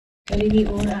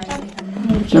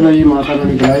चलो जी, माता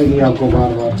रानी खिलाएगी आपको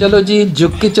बार बार। चलो जी,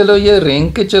 झुक के चलो, ये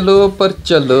रेंग के चलो, पर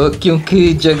चलो,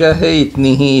 क्योंकि जगह है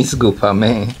इतनी ही इस गुफा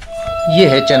में। ये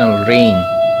है चैनल रेन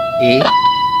ए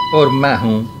और मैं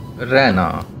हूँ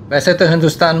रैना। वैसे तो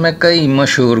हिंदुस्तान में कई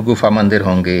मशहूर गुफा मंदिर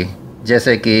होंगे,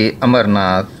 जैसे कि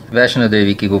अमरनाथ, वैष्णो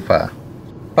देवी की गुफा,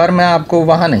 पर मैं आपको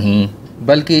वहाँ नहीं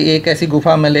बल्कि एक ऐसी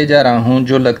गुफा में ले जा रहा हूँ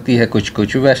जो लगती है कुछ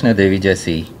कुछ वैष्णो देवी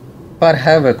जैसी, पर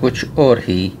है वह कुछ और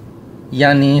ही,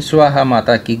 यानी स्वाहा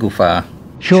माता की गुफा।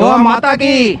 शोवा माता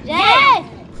की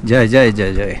जय जय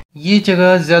जय जय। ये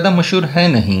जगह ज़्यादा मशहूर है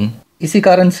नहीं, इसी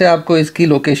कारण से आपको इसकी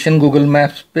लोकेशन गूगल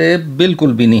मैप्स पे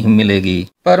बिल्कुल भी नहीं मिलेगी,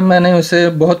 पर मैंने उसे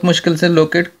बहुत मुश्किल से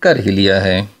लोकेट कर ही लिया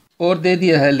है और दे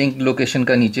दिया है लिंक लोकेशन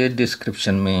का नीचे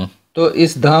डिस्क्रिप्शन में। तो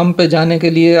इस धाम पे जाने के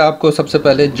लिए आपको सबसे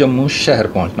पहले जम्मू शहर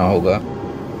पहुंचना होगा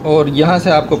और यहाँ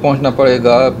से आपको पहुंचना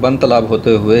पड़ेगा बन तालाब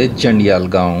होते हुए जंडियाल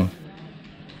गांव।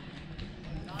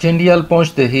 जंडियाल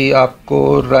पहुंचते ही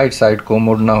आपको राइट साइड को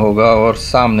मुड़ना होगा और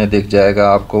सामने दिख जाएगा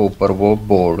आपको ऊपर वो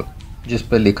बोर्ड जिस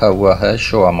पे लिखा हुआ है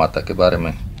शोवा माता के बारे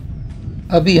में।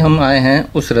 अभी हम आए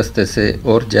हैं उस रास्ते से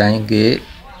और जाएंगे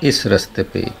इस रास्ते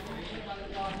पे।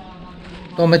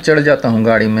 तो मैं चढ़ जाता हूँ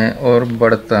गाड़ी में और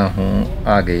बढ़ता हूँ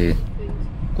आगे।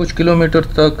 कुछ किलोमीटर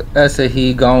तक ऐसे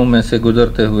ही गांव में से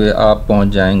गुजरते हुए आप पहुँच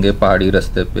जाएंगे पहाड़ी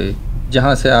रास्ते पे,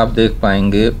 जहाँ से आप देख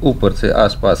पाएंगे ऊपर से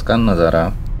आसपास का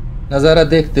नज़ारा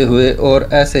देखते हुए, और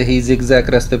ऐसे ही जिगजैग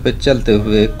रास्ते पे चलते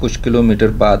हुए कुछ किलोमीटर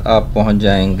बाद आप पहुँच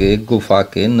जाएंगे गुफा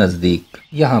के नज़दीक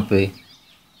यहाँ पे,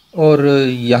 और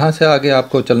यहाँ से आगे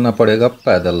आपको चलना पड़ेगा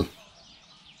पैदल।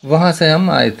 वहाँ से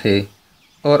हम आए थे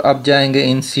और अब जाएंगे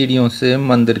इन सीढ़ियों से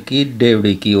मंदिर की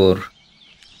डेवड़ी की ओर।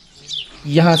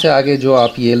 यहाँ से आगे जो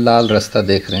आप ये लाल रास्ता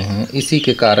देख रहे हैं, इसी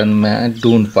के कारण मैं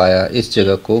ढूंढ पाया इस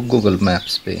जगह को गूगल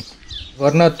मैप्स पे,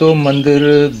 वरना तो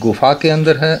मंदिर गुफा के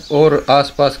अंदर है और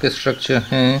आसपास के स्ट्रक्चर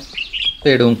हैं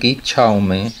पेड़ों की छाँव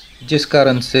में, जिस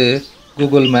कारण से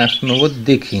गूगल मैप्स में वो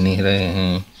दिख ही नहीं रहे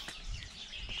हैं।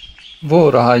 वो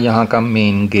रहा यहाँ का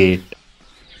मेन गेट।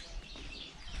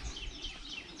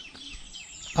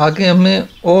 आगे हमें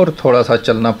और थोड़ा सा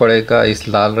चलना पड़ेगा इस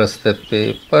लाल रास्ते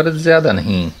पे, पर ज़्यादा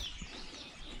नहीं।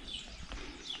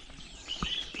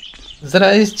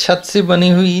 ज़रा इस छत से बनी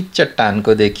हुई चट्टान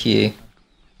को देखिए,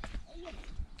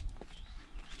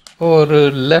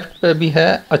 और लेफ्ट पे भी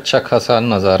है अच्छा खासा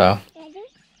नज़ारा।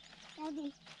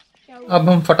 अब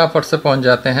हम फटाफट से पहुंच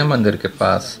जाते हैं मंदिर के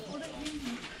पास।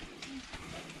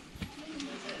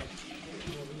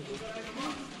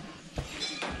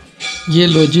 ये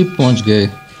लो जी, पहुंच गए।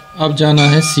 अब जाना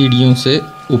है सीढ़ियों से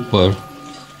ऊपर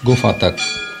गुफा तक।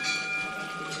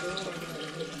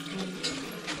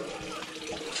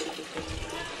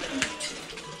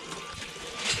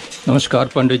 नमस्कार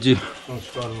पंडित जी।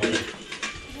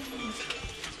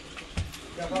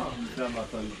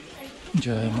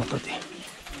 जय माता दी।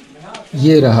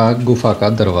 ये रहा गुफा का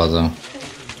दरवाज़ा।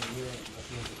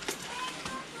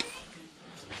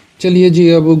 चलिए जी,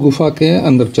 अब गुफा के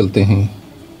अंदर चलते हैं।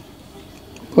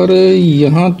 पर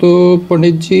यहाँ तो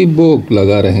पंडित जी भोग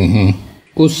लगा रहे हैं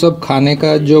उस सब खाने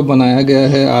का जो बनाया गया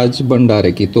है आज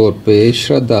भंडारे की तौर पे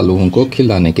श्रद्धालुओं को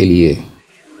खिलाने के लिए।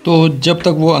 तो जब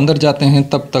तक वो अंदर जाते हैं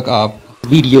तब तक आप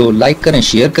वीडियो लाइक करें,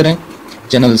 शेयर करें,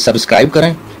 चैनल सब्सक्राइब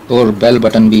करें और बेल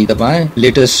बटन भी दबाएं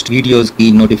लेटेस्ट वीडियोस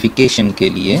की नोटिफिकेशन के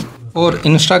लिए। और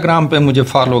इंस्टाग्राम पे मुझे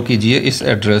फॉलो कीजिए इस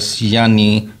एड्रेस,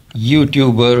 यानी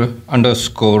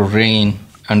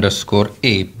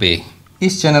YouTuber_rain_a पे,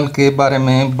 इस चैनल के बारे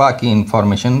में बाकी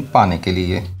इन्फॉर्मेशन पाने के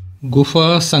लिए।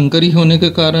 गुफा संकरी होने के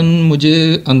कारण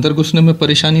मुझे अंदर घुसने में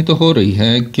परेशानी तो हो रही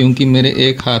है, क्योंकि मेरे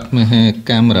एक हाथ में है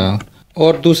कैमरा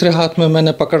और दूसरे हाथ में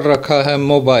मैंने पकड़ रखा है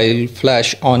मोबाइल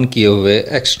फ्लैश ऑन किए हुए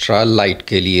एक्स्ट्रा लाइट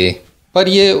के लिए। पर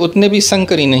ये उतने भी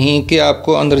संकरी नहीं कि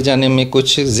आपको अंदर जाने में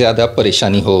कुछ ज़्यादा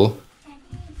परेशानी हो।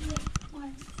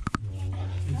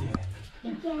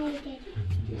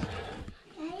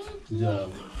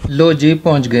 लो जी,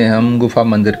 पहुंच गए हम गुफा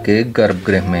मंदिर के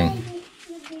गर्भगृह में।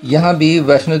 यहाँ भी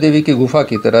वैष्णो देवी की गुफा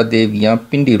की तरह देवियाँ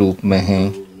पिंडी रूप में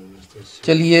हैं।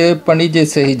 चलिए पंडित जी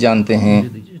से ही जानते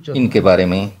हैं इनके बारे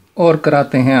में और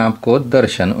कराते हैं आपको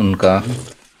दर्शन उनका।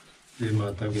 ये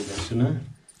माता के दर्शन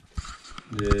है।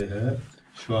 ये है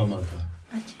शोवा माता।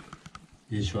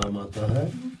 ये शोवा माता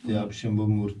है। ये आप शंभु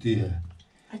मूर्ति है।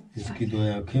 इसकी दो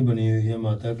आँखें बनी हुई है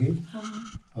माता की,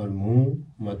 और मुंह,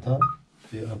 माथा,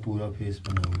 ये पूरा फेस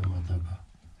बना हुआ है माता का।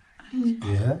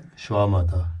 ये है शोवा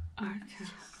माता।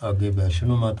 आगे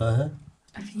वैष्णो माता है,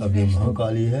 आगे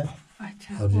महाकाली है,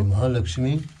 और ये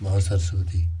महालक्ष्मी,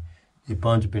 महासरस्वती। ये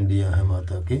 5 पिंडियां हैं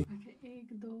माता की।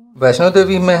 वैष्णो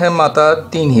देवी में है माता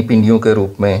 3 ही पिंडियों के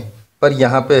रूप में, पर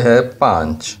यहाँ पे है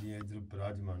 5।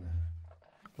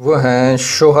 वो हैं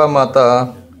शोहा माता,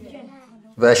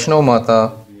 वैष्णो माता,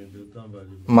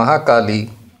 महाकाली,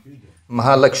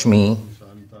 महालक्ष्मी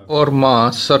और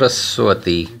माँ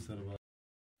सरस्वती।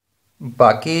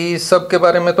 बाकी सब के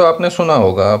बारे में तो आपने सुना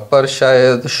होगा, पर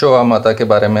शायद शोवा माता के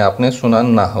बारे में आपने सुना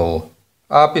ना हो।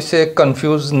 आप इसे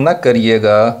कंफ्यूज न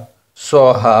करिएगा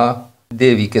स्वाहा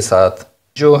देवी के साथ,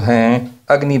 जो हैं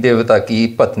अग्नि देवता की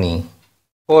पत्नी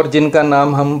और जिनका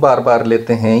नाम हम बार बार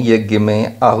लेते हैं यज्ञ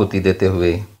में आहुति देते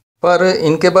हुए। पर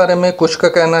इनके बारे में कुछ का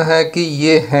कहना है कि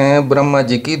ये हैं ब्रह्मा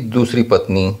जी की दूसरी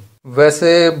पत्नी।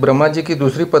 वैसे ब्रह्मा जी की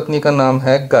दूसरी पत्नी का नाम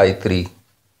है गायत्री,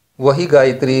 वही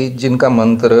गायत्री जिनका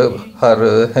मंत्र हर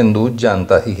हिंदू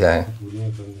जानता ही है।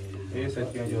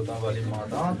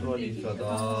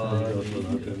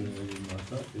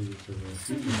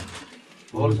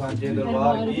 बोल सांचे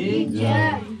दरबार की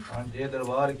जय, सांचे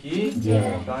दरबार की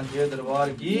जय, सांचे दरबार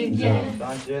की जय,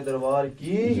 सांचे दरबार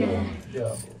की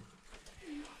जय।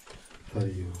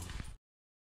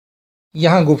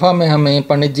 यहाँ गुफा में हमें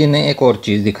पंडित जी ने एक और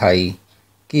चीज़ दिखाई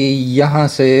कि यहाँ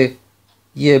से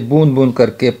ये बूंद बूंद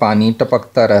करके पानी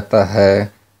टपकता रहता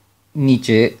है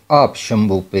नीचे आप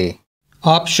शंभू पे।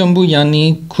 आप शंभू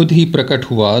यानी खुद ही प्रकट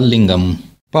हुआ लिंगम।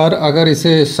 पर अगर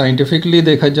इसे साइंटिफिकली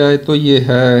देखा जाए तो ये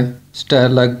है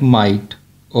स्टैलेग्माइट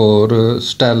और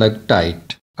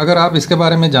स्टैलेक्टाइट। अगर आप इसके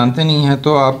बारे में जानते नहीं हैं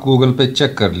तो आप गूगल पे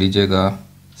चेक कर लीजिएगा,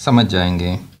 समझ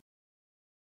जाएंगे।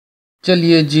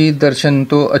 चलिए जी, दर्शन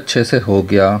तो अच्छे से हो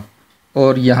गया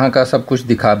और यहाँ का सब कुछ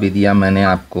दिखा भी दिया मैंने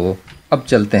आपको। अब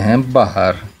चलते हैं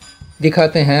बाहर,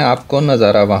 दिखाते हैं आपको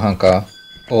नज़ारा वहाँ का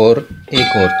और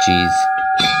एक और चीज़।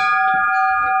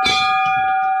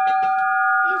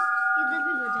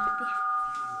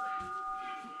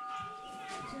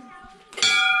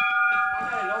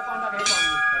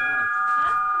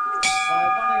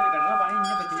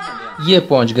 ये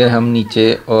पहुँच गए हम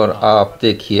नीचे और आप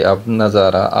देखिए अब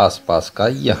नज़ारा आसपास का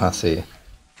यहाँ से।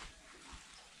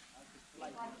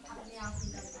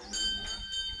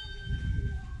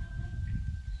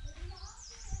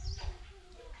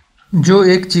 जो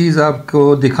एक चीज़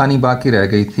आपको दिखानी बाकी रह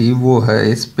गई थी वो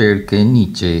है इस पेड़ के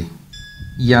नीचे,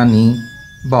 यानी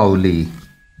बाउली।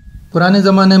 पुराने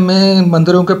ज़माने में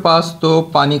मंदिरों के पास तो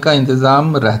पानी का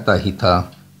इंतज़ाम रहता ही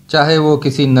था, चाहे वो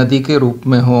किसी नदी के रूप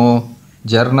में हो,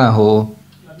 झरना हो,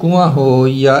 कुआं हो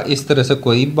या इस तरह से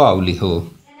कोई बावली हो।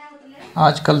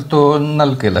 आजकल तो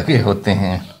नल के लगे होते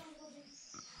हैं।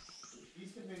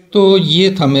 तो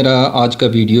ये था मेरा आज का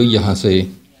वीडियो यहाँ से।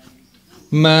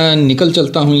 मैं निकल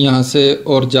चलता हूँ यहाँ से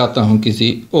और जाता हूँ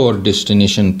किसी और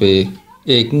डेस्टिनेशन पे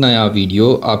एक नया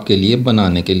वीडियो आपके लिए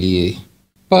बनाने के लिए।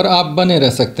 पर आप बने रह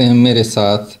सकते हैं मेरे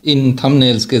साथ इन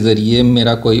थंबनेल्स के ज़रिए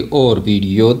मेरा कोई और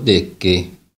वीडियो देख के।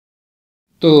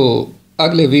 तो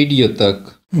अगले वीडियो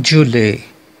तक जुले।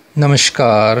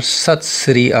 नमस्कार, सत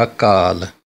श्री अकाल।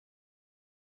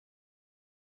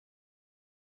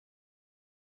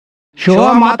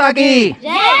 शोवा माता की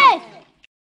जय।